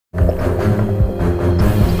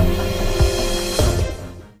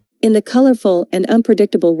In the colorful and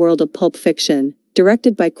unpredictable world of Pulp Fiction,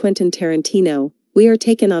 directed by Quentin Tarantino, we are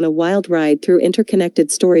taken on a wild ride through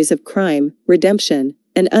interconnected stories of crime, redemption,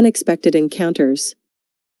 and unexpected encounters.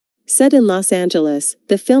 Set in Los Angeles,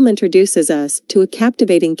 the film introduces us to a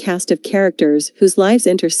captivating cast of characters whose lives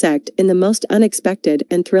intersect in the most unexpected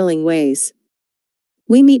and thrilling ways.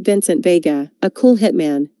 We meet Vincent Vega, a cool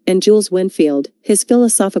hitman, and Jules Winfield, his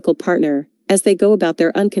philosophical partner, as they go about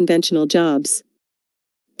their unconventional jobs.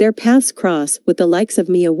 Their paths cross with the likes of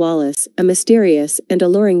Mia Wallace, a mysterious and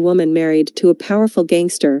alluring woman married to a powerful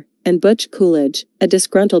gangster, and Butch Coolidge, a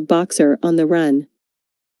disgruntled boxer on the run.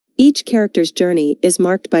 Each character's journey is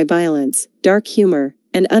marked by violence, dark humor,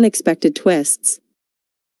 and unexpected twists.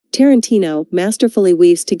 Tarantino masterfully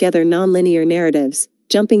weaves together non-linear narratives,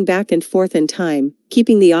 jumping back and forth in time,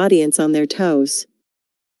 keeping the audience on their toes.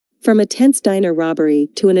 From a tense diner robbery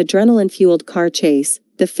to an adrenaline-fueled car chase,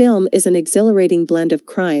 the film is an exhilarating blend of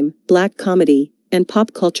crime, black comedy, and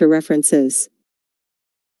pop culture references.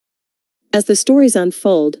 As the stories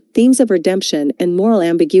unfold, themes of redemption and moral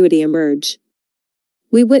ambiguity emerge.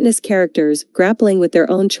 We witness characters grappling with their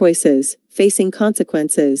own choices, facing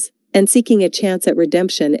consequences, and seeking a chance at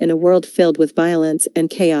redemption in a world filled with violence and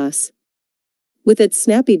chaos. With its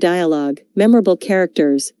snappy dialogue, memorable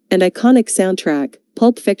characters, and iconic soundtrack,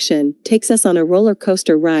 Pulp Fiction takes us on a roller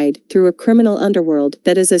coaster ride through a criminal underworld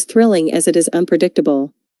that is as thrilling as it is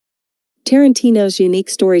unpredictable. Tarantino's unique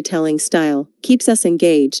storytelling style keeps us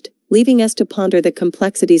engaged, leaving us to ponder the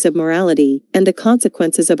complexities of morality and the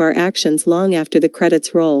consequences of our actions long after the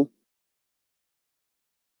credits roll.